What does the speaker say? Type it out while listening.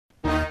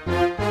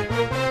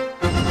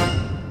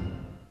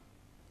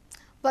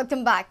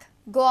Welcome back.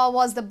 Goa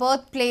was the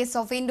birthplace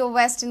of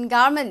Indo-Western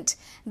garment.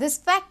 This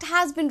fact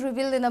has been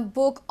revealed in a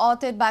book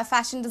authored by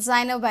fashion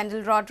designer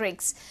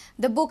Rodricks.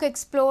 The book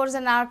explores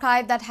an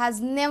archive that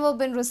has never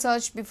been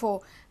researched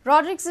before.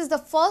 Rodricks is the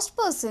first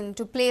person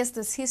to place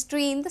this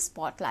history in the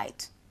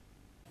spotlight.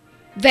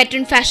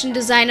 Veteran fashion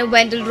designer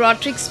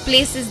Rodricks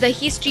places the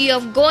history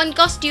of Goan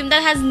costume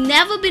that has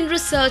never been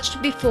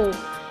researched before.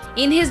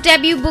 In his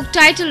debut book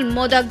titled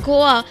Moda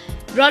Goa,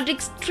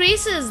 Rodricks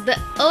traces the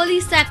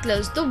early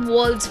settlers, the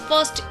world's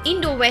first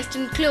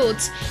Indo-Western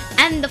clothes,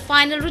 and the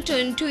final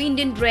return to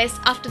Indian dress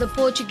after the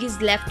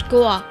Portuguese left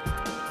Goa.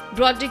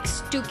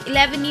 Rodricks took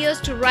 11 years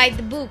to write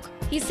the book.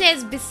 He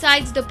says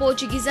besides the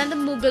Portuguese and the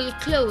Mughal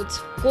clothes,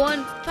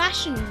 Goan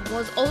fashion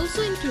was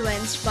also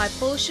influenced by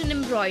Persian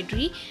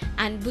embroidery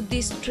and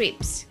Buddhist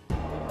trips.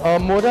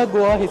 Moda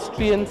Goa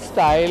history and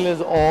style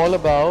is all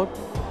about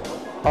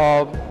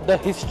the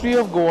history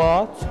of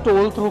Goa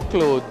told through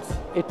clothes.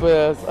 It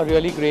was a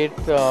really great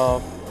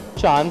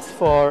chance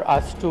for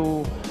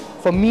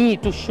me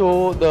to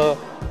show the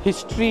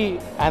history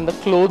and the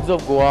clothes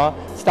of Goa,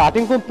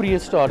 starting from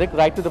prehistoric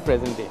right to the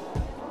present day.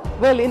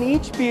 Well, in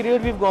each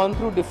period we've gone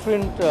through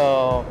different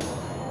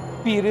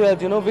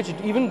periods, which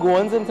even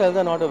Goans themselves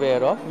are not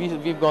aware of.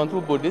 We've gone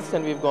through Buddhist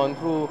and we've gone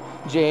through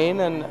Jain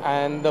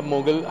and the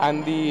Mughal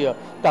and the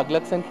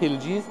Tughlaqs and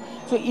Khiljis.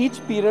 So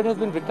each period has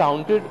been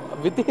recounted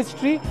with the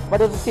history, but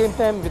at the same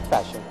time with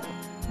fashion.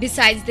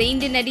 Besides the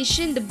Indian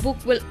edition, the book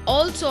will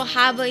also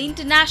have an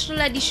international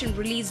edition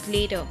released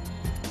later.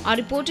 Our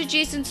reporter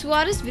Jason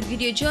Suarez with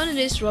video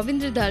journalist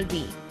Ravindra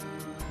Dalvi.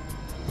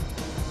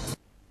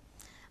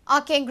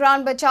 Ake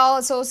Ground Bachao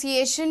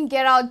Association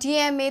get out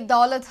DMA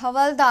Daulat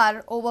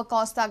Havaldar over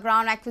Costa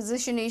Ground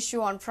acquisition issue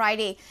on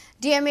Friday.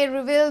 DMA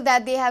revealed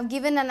that they have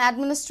given an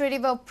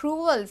administrative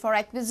approval for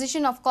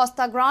acquisition of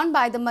Costa Ground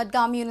by the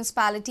Madgaon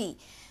municipality.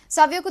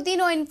 Savio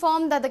Coutinho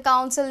informed that the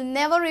council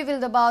never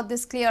revealed about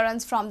this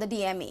clearance from the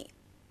DMA.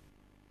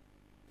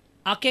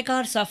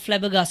 Akekars are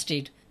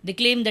flabbergasted. They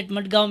claim that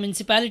Madgaon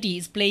municipality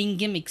is playing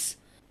gimmicks.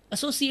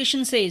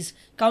 Association says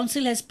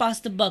council has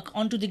passed the buck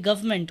onto the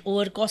government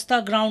over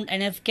Costa Ground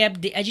and have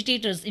kept the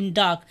agitators in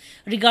dark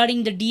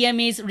regarding the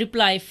DMA's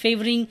reply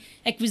favouring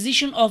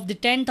acquisition of the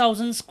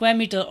 10,000 square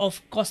meter of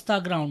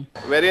Costa Ground,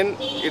 wherein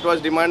it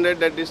was demanded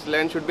that this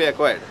land should be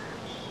acquired.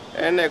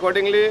 And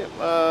accordingly,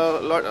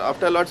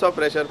 after lots of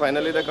pressure,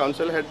 finally the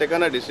council had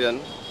taken a decision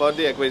for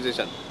the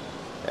acquisition.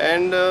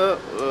 And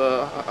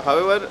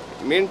however,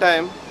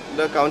 meantime,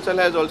 the council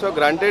has also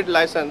granted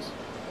license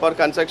for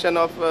construction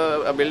of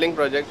a building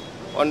project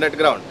on that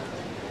ground,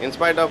 in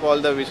spite of all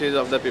the wishes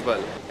of the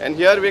people. And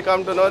here we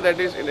come to know that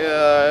this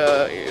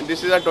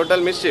is a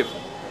total mischief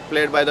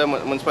played by the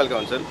municipal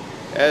council.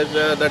 As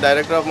the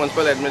director of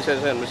municipal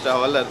administration, Mr.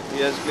 Havaldar,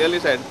 he has clearly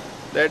said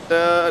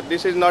that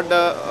this is not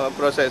the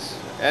process.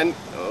 And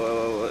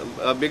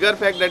a bigger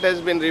fact that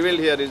has been revealed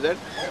here is that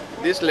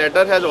this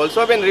letter has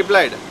also been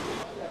replied.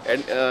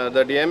 And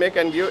the DMA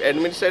can give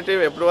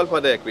administrative approval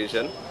for the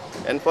acquisition,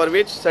 and for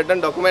which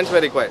certain documents were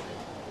required.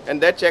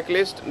 And that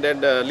checklist, that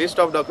list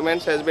of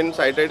documents has been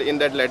cited in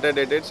that letter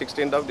dated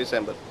 16th of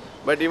December.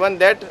 But even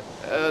that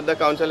the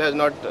council has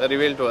not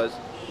revealed to us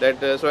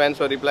that so and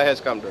so reply has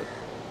come to us.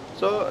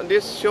 So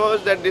this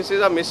shows that this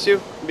is a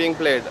mischief being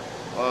played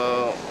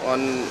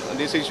on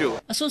this issue.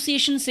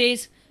 Association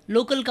says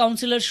local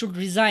councillor should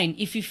resign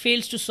if he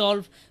fails to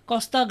solve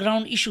Costa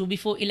Ground issue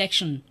before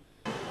election.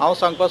 हांव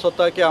सांगपाक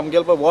सोदता की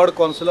आमगेलो पळय ward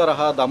councillor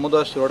आहा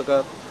दामोदर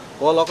शिरोडकर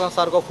हो लोकांक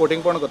सारको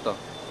फोटिंग पण करता.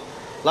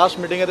 लास्ट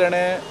मिटिंगेर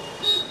तेणें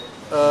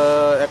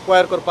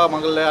एक्वायर करपाक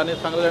मागलें आनी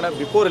सांगलें तेणें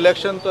बिफोर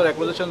इलेक्शन तर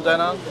एक्विजिशन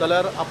जायना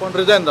जाल्यार आपूण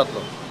रिजायन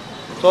जातलो.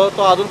 सो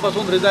तो आजून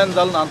पासून रिजायन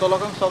जालो ना. तो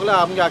लोकांक सगळ्या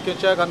आमगे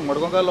आख्याच्या आनी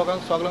मडगांवकार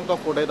लोकांक सगळ्यांक तो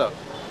फोटयता.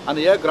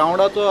 आनी हे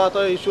ग्रावंडाचो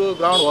आतां इशू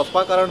ग्रावंड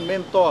वचपा कारण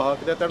मेन तो आहा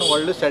कित्याक ताणें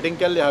व्हडली सेटिंग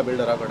केल्ली आहा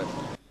बिल्डरा कडेन.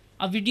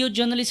 A video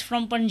journalist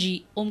from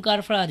Panji,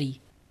 Omkar Farari.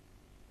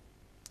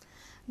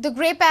 The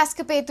Grape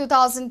Escapade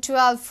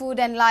 2012 Food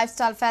and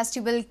Lifestyle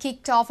Festival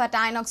kicked off at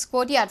Inox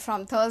Courtyard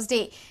from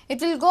Thursday. It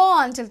will go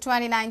on till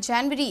 29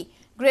 January.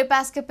 Grape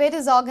Escapade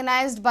is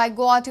organized by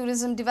Goa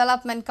Tourism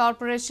Development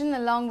Corporation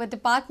along with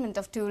Department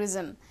of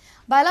Tourism.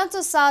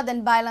 Bailanso South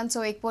and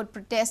Bailanso Ekport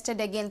protested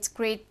against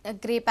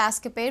Grape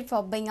Escapade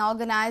for being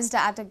organized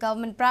at a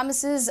government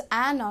premises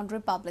and on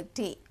Republic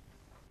Day.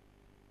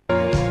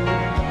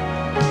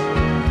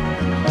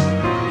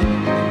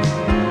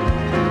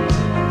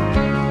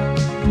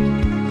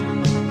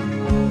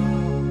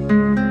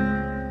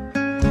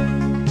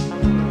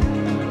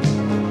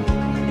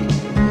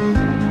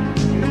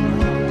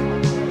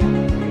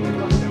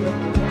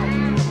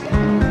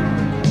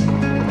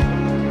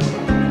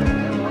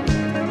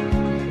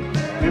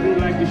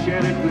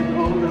 Share it with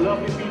all the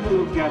lovely people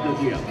who gathered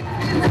here.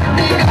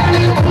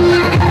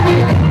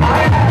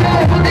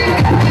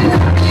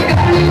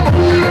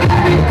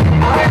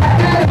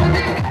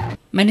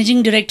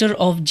 Managing Director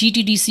of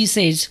GTDC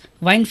says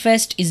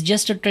Winefest is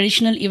just a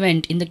traditional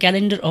event in the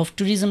calendar of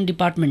Tourism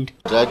Department.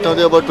 Right now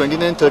there are about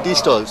 29-30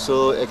 stalls,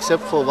 so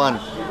except for one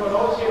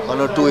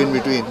or two in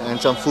between and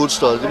some food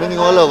stalls, remaining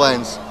all are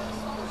wines.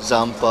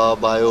 Zampa,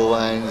 Bio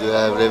wines, you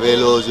have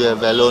Revelos, you have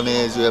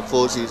Vallones, you have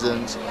Four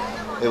Seasons.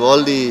 You have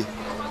all the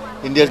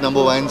India's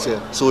number wines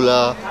here.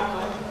 Sula,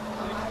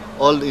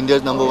 all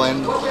India's number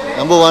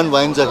one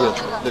wines are here.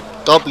 The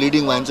top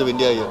leading wines of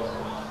India are here.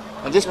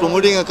 And just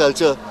promoting a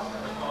culture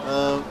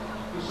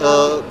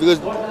because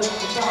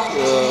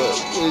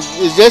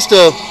it's just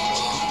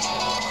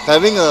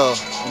having an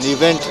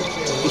event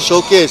to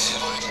showcase.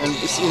 And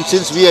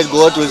since we at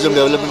Goa Tourism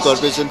Development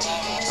Corporation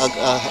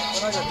are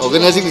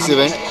organizing this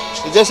event,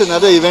 it's just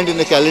another event in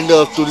the calendar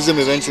of tourism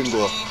events in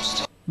Goa.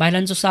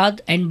 Bailanso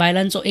Sad and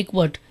Bailanso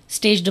Ekwat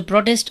staged a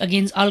protest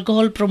against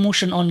alcohol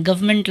promotion on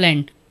government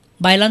land.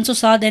 Bailanso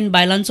Sad and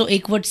Bailanso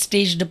Ekwat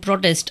staged a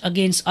protest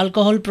against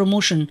alcohol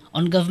promotion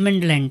on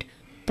government land.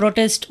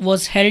 Protest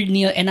was held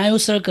near NIO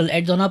Circle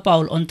at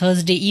Donapaul on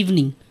Thursday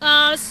evening.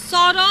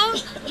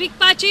 सोरो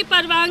विकपाची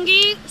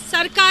परवानगी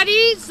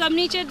सरकारी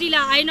जमनीचेर दिला.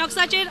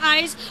 आयनॉक्साचेर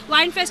आयज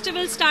वायन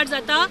festival start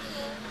जाता.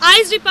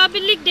 आयज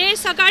Republic day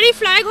सकाळी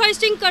flag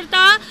hoisting करता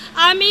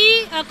आमी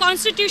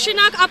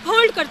कॉन्स्टिट्यूशनाक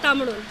अपहोल्ड करता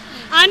म्हणून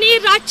आनी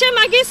रातचे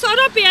मागीर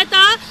सोरो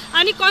पियेता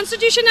आनी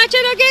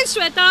कॉन्स्टिट्यूशनाचेर अगेन्स्ट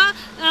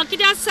वता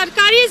कित्याक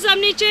सरकारी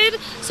जमनीचेर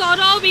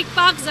सोरो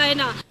विकपाक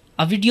जायना.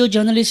 A video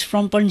journalist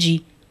from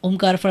Panji,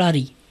 Omkar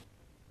Farari.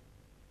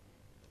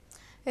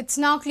 It's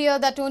now clear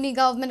that only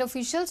government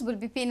officials will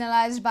be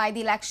penalized by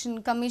the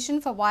Election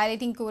Commission for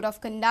violating code of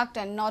conduct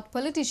and not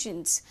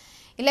politicians.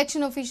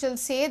 Election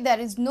officials say there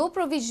is no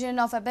provision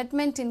of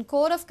abatement in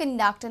code of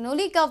conduct and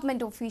only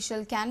government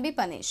official can be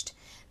punished.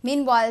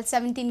 Meanwhile,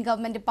 17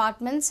 government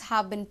departments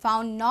have been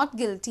found not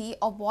guilty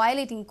of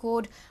violating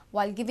code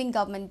while giving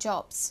government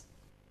jobs.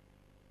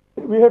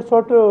 We had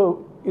sought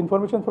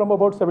information from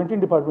about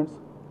 17 departments.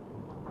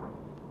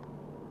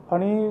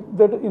 And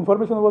that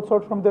information was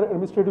sought from their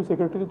administrative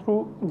secretary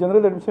through General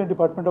Administration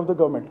Department of the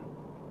government.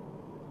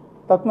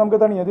 तातूंत आमकां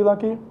ताणें हें दिलां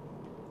की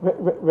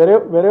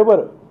wherever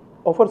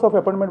offers of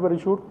appointment were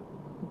issued,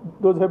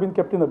 those have been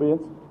kept in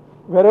abeyance.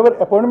 Wherever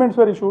appointments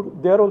were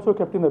issued, they are also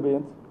kept in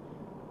abeyance.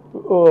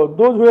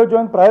 Those who have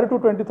joined prior to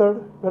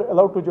 23rd were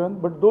allowed to join,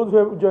 but those who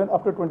have joined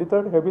after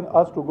 23rd have been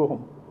asked to go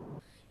home.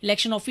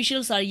 Election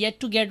officials are yet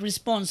to get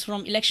response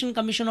from Election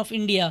Commission of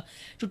India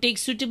to take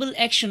suitable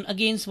action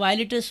against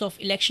violators of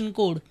election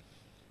code.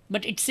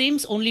 But it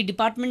seems only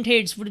department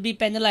heads would be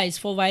penalized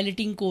for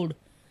violating code.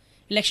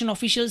 Election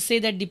officials say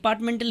that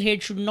departmental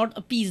heads should not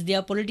appease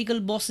their political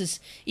bosses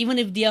even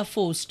if they are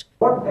forced.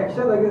 What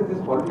action against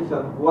these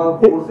politicians who are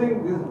forcing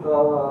these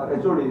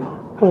HODs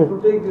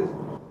to take this?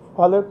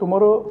 Father,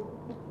 tomorrow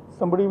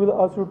somebody will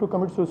ask you to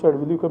commit suicide.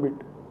 Will you commit?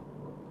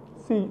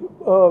 See,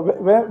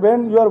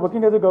 when you are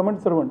working as a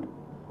government servant,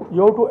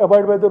 you have to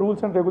abide by the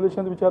rules and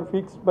regulations which are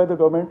fixed by the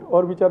government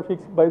or which are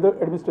fixed by the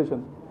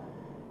administration.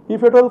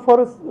 If at all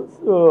for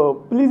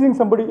pleasing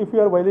somebody, if you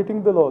are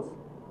violating the laws,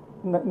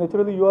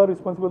 naturally you are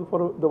responsible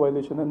for the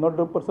violation and not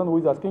the person who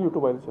is asking you to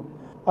violation.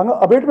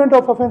 Abatement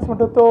of offence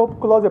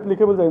clause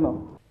applicable जायना.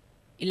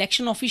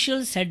 Election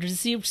officials had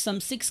received some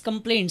 6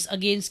 complaints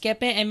against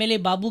Kepe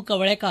MLA Babu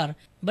Kawalekar,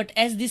 but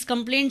as these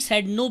complaints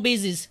had no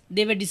basis,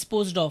 they were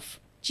disposed of.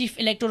 Chief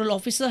Electoral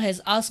Officer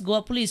has asked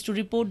Goa Police to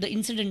report the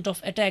incident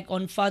of attack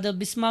on Father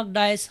Bismarck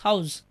Dias'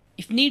 house.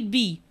 If need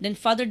be, then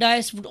Father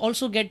Dias would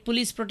also get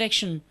police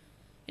protection.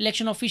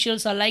 Election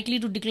officials are likely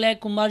to declare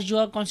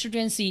Kumarjua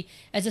constituency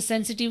as a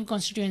sensitive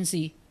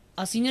constituency.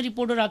 Our senior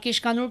reporter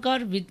Rakesh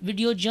Kanurkar with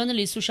video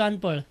journalist Sushant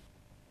Pal.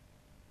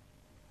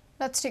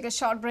 Let's take a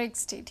short break.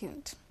 Stay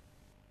tuned.